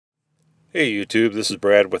Hey YouTube, this is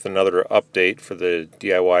Brad with another update for the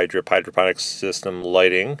DIY drip hydroponics system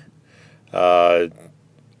lighting.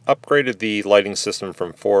 Upgraded the lighting system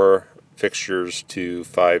from 4 fixtures to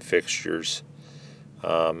 5 fixtures.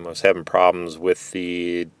 I was having problems with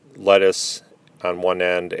the lettuce on one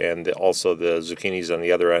end and also the zucchinis on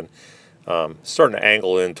the other end. Starting to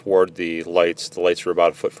angle in toward the lights. The lights were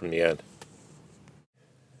about a foot from the end.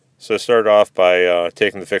 So I started off by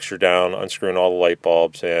taking the fixture down, unscrewing all the light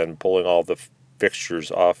bulbs, and pulling all the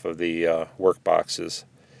fixtures off of the work boxes.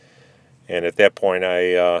 And at that point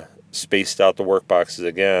I spaced out the work boxes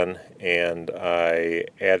again, and I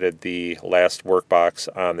added the last work box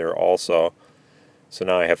on there also. So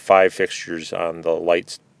now I have 5 fixtures on the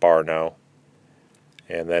lights bar now.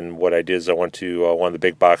 And then what I did is I went to one of the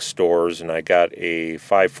big box stores and I got a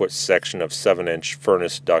 5-foot section of 7-inch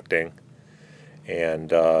furnace ducting,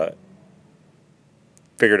 and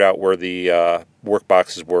figured out where the work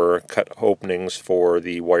boxes were, cut openings for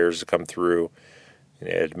the wires to come through,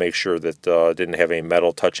 and to make sure that didn't have any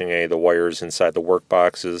metal touching any of the wires inside the work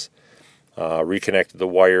boxes. Reconnected the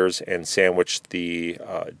wires and sandwiched the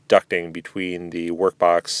ducting between the work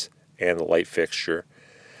box and the light fixture.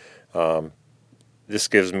 This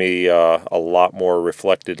gives me a lot more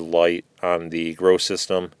reflected light on the grow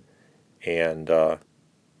system, and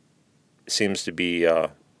seems to be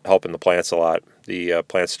helping the plants a lot. The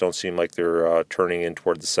plants don't seem like they're turning in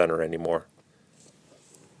toward the center anymore.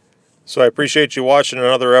 So I appreciate you watching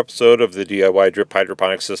another episode of the DIY drip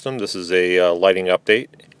hydroponic system. This is a lighting update,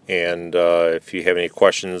 and if you have any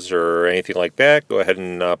questions or anything like that, go ahead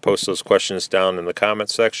and post those questions down in the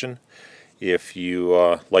comments section. If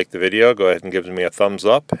you like the video, go ahead and give me a thumbs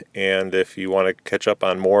up, and if you want to catch up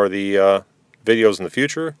on more of the videos in the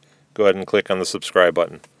future, go ahead and click on the subscribe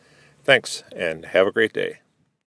button. Thanks, and have a great day.